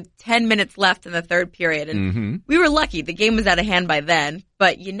vote with 10 minutes left in the third period. And we were lucky. The game was out of hand by then,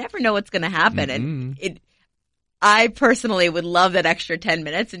 but you never know what's going to happen. And I personally would love that extra 10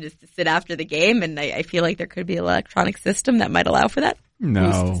 minutes and just to sit after the game. And I feel like there could be an electronic system that might allow for that.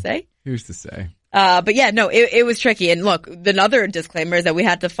 No. Who's to say? Who's to say? But yeah, no, it was tricky. And look, another disclaimer is that we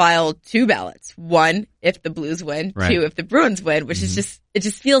had to file 2 ballots. 1, if the Blues win. Right. 2, if the Bruins win, which is it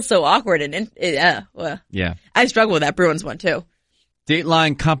just feels so awkward. And yeah. I struggle with that Bruins one too.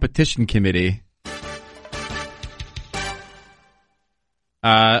 Dateline Competition Committee.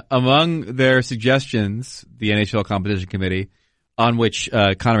 Among their suggestions, the NHL Competition Committee, on which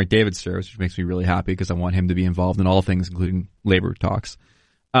Connor McDavid serves, which makes me really happy because I want him to be involved in all things, including labor talks,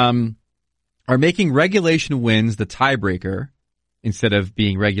 are making regulation wins the tiebreaker instead of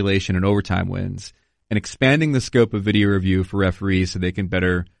being regulation and overtime wins, and expanding the scope of video review for referees so they can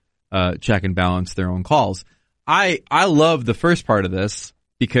better check and balance their own calls. I love the first part of this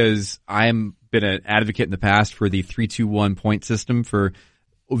because I'm been an advocate in the past for the 3-2-1 point system for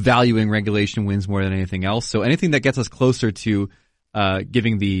valuing regulation wins more than anything else. So anything that gets us closer to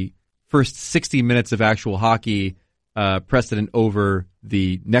giving the first 60 minutes of actual hockey precedent over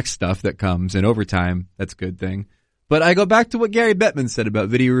the next stuff that comes in overtime, that's a good thing. But I go back to what Gary Bettman said about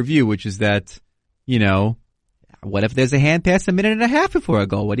video review, which is that, what if there's a hand pass a minute and a half before a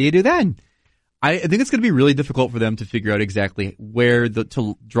goal? What do you do then? I think it's going to be really difficult for them to figure out exactly where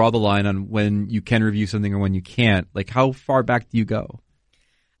to draw the line on when you can review something or when you can't. Like, how far back do you go?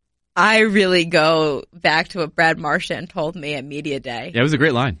 I really go back to what Brad Marchand told me at Media Day. Yeah, it was a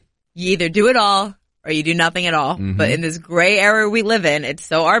great line. You either do it all or you do nothing at all. But in this gray area we live in, it's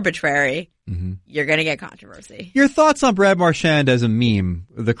so arbitrary, you're going to get controversy. Your thoughts on Brad Marchand as a meme,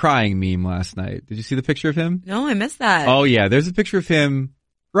 the crying meme last night. Did you see the picture of him? No, I missed that. Oh, yeah. There's a picture of him.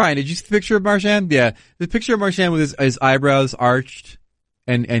 Ryan, did you see the picture of Marchand? Yeah. The picture of Marchand with his eyebrows arched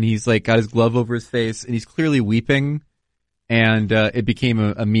and he's like got his glove over his face and he's clearly weeping. And it became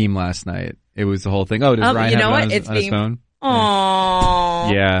a meme last night. It was the whole thing. Oh, does Ryan have it on his phone?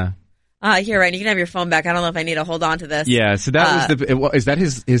 Aww. Yeah. Here, Ryan, you can have your phone back. I don't know if I need to hold on to this. Yeah, so that was is that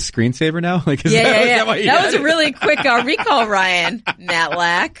his screensaver now? Like, yeah. That was a really quick recall, Ryan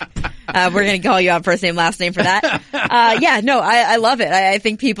Matlack. We're going to call you out first name, last name for that. I love it. I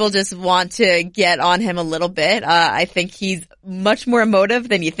think people just want to get on him a little bit. I think he's much more emotive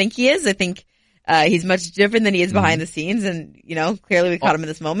than you think he is. I think he's much different than he is behind the scenes, and clearly we caught him in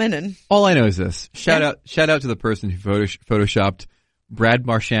this moment. And all I know is this: shout out to the person who photoshopped Brad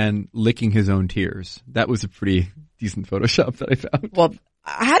Marchand licking his own tears. That was a pretty decent Photoshop that I found. Well,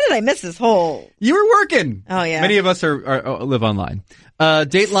 how did I miss this whole? You were working. Oh yeah. Many of us are live online.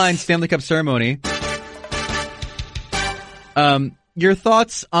 Dateline Stanley Cup ceremony. Your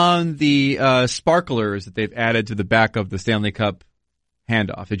thoughts on the sparklers that they've added to the back of the Stanley Cup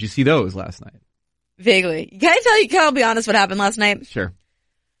handoff? Did you see those last night? Vaguely. Can I be honest what happened last night? Sure.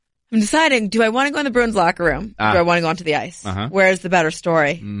 I'm deciding, do I want to go in the Bruins locker room? Do I want to go onto the ice? Where's the better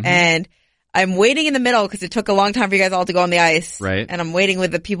story? Mm-hmm. And I'm waiting in the middle because it took a long time for you guys all to go on the ice. Right. And I'm waiting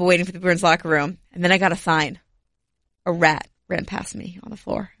with the people waiting for the Bruins locker room. And then I got a sign. A rat ran past me on the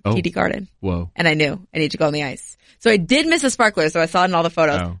floor. TD Garden. Whoa. And I knew I need to go on the ice. So I did miss a sparkler, so I saw it in all the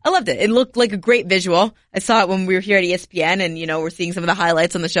photos. I loved it. It looked like a great visual. I saw it when we were here at ESPN and, we're seeing some of the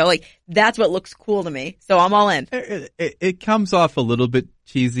highlights on the show. Like, that's what looks cool to me. So I'm all in. It comes off a little bit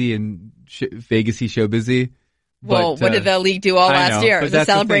cheesy and Vegas-y showbizy. Well, what did the league do all last year? It was a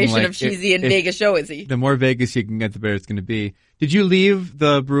celebration of cheesy and Vegas showisy. The more Vegas you can get, the better it's going to be. Did you leave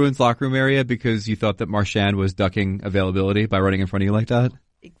the Bruins locker room area because you thought that Marchand was ducking availability by running in front of you like that?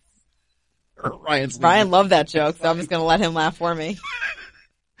 Ryan loved that joke, so I'm just going to let him laugh for me.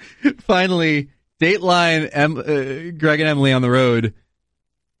 Finally, Dateline, Greg and Emily on the road.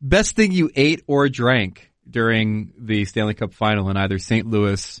 Best thing you ate or drank during the Stanley Cup final in either St.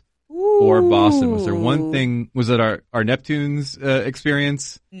 Louis or Boston? Was there one thing? Was it our Neptune's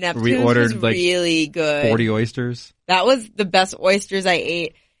experience? Neptune's where we ordered was really good. 40 oysters. That was the best oysters I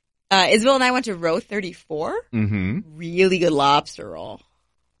ate. Isabel and I went to Row 34. Mm-hmm. Really good lobster roll.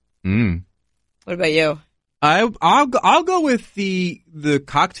 What about you? I'll go with the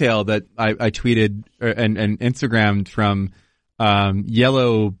cocktail that I tweeted and Instagrammed from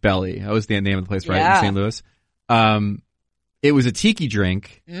Yellow Belly. That was the name of the place, right, in St. Louis. It was a tiki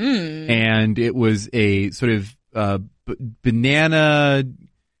drink, and it was a sort of banana.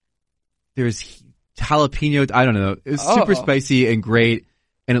 There's jalapeno. I don't know. It was super spicy and great,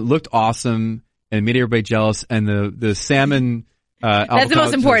 and it looked awesome, and it made everybody jealous. And the salmon. That's the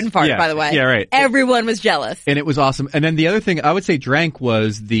most important part, by the way. Yeah, right. Everyone was jealous. And it was awesome. And then the other thing I would say drank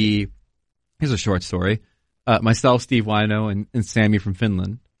was here's a short story. Myself, Steve Wino, and Sammy from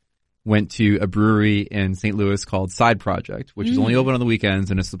Finland went to a brewery in St. Louis called Side Project, which is only open on the weekends,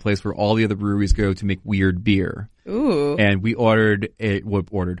 and it's the place where all the other breweries go to make weird beer. Ooh. And we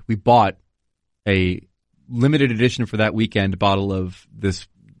we bought a limited edition for that weekend bottle of this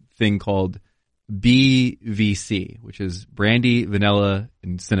thing called BVC, which is brandy, vanilla,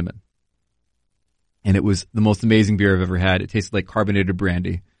 and cinnamon. And it was the most amazing beer I've ever had. It tasted like carbonated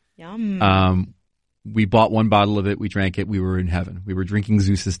brandy. Yum. We bought one bottle of it. We drank it. We were in heaven. We were drinking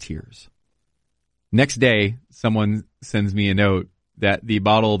Zeus's tears. Next day, someone sends me a note that the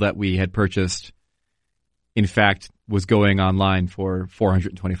bottle that we had purchased, in fact, was going online for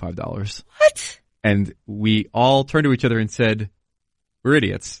 $425. What? And we all turned to each other and said, we're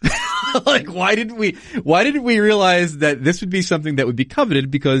idiots. Like, why didn't we realize that this would be something that would be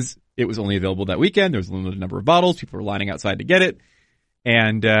coveted because it was only available that weekend? There was a limited number of bottles. People were lining outside to get it.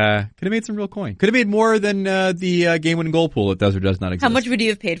 And, could have made some real coin. Could have made more than, the game-winning goal pool that does or does not exist. How much would you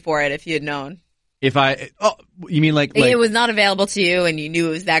have paid for it if you had known? You mean like it was not available to you and you knew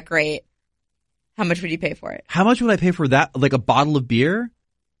it was that great. How much would you pay for it? How much would I pay for that? Like a bottle of beer?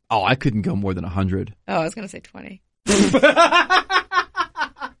 Oh, I couldn't go more than 100. Oh, I was going to say 20.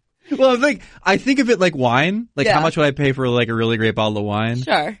 Well, I think of it like wine. Like, how much would I pay for like a really great bottle of wine?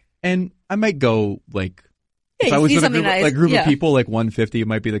 Sure. And I might go like, if I was with a group of people, like 150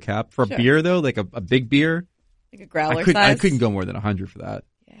 might be the cap. For a beer though, like a big beer. Like a growler size? I size? couldn't go more than 100 for that.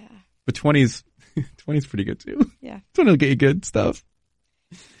 Yeah. But 20's pretty good too. Yeah. 20 will get you good stuff.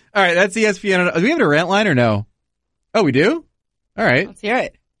 All right, that's ESPN. Do we have a rant line or no? Oh, we do? All right. Let's hear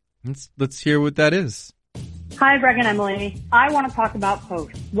it. Let's hear what that is. Hi, Greg and Emily. I want to talk about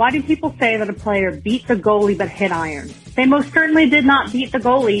posts. Why do people say that a player beat the goalie but hit iron? They most certainly did not beat the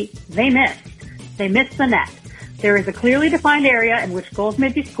goalie. They missed. They missed the net. There is a clearly defined area in which goals may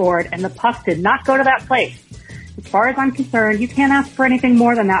be scored, and the puck did not go to that place. As far as I'm concerned, you can't ask for anything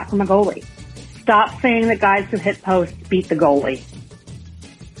more than that from a goalie. Stop saying that guys who hit posts beat the goalie.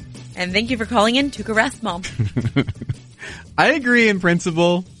 And thank you for calling in Tuukka Rask, Mom. I agree in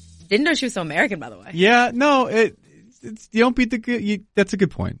principle. Didn't know she was so American, by the way. Yeah, no, it's you don't beat the good. That's a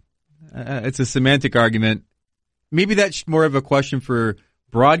good point. It's a semantic argument. Maybe that's more of a question for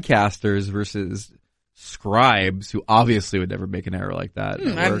broadcasters versus scribes, who obviously would never make an error like that.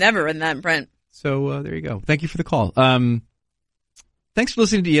 I've never written that in print. So there you go. Thank you for the call. Thanks for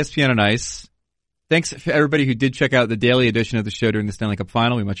listening to ESPN on Ice. Thanks for everybody who did check out the daily edition of the show during the Stanley Cup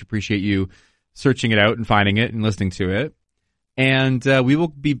Final. We much appreciate you searching it out and finding it and listening to it. And we will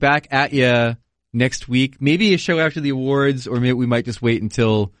be back at you next week. Maybe a show after the awards, or maybe we might just wait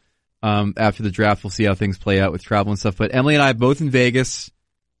until after the draft. We'll see how things play out with travel and stuff. But Emily and I both in Vegas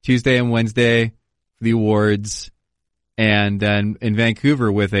Tuesday and Wednesday for the awards, and then in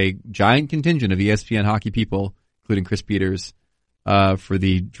Vancouver with a giant contingent of ESPN hockey people, including Chris Peters, for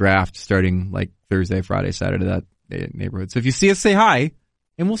the draft starting like Thursday, Friday, Saturday, that neighborhood. So if you see us, say hi,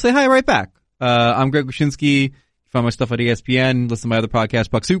 and we'll say hi right back. I'm Greg Wyshynski. Find my stuff at ESPN. Listen to my other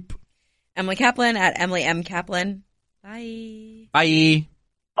podcast, Puck Soup. Emily Kaplan at Emily M. Kaplan. Bye. Bye.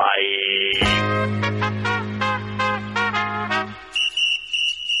 Bye.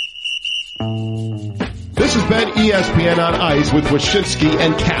 This has been ESPN on Ice with Wyshynski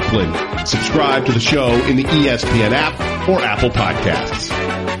and Kaplan. Subscribe to the show in the ESPN app or Apple Podcasts.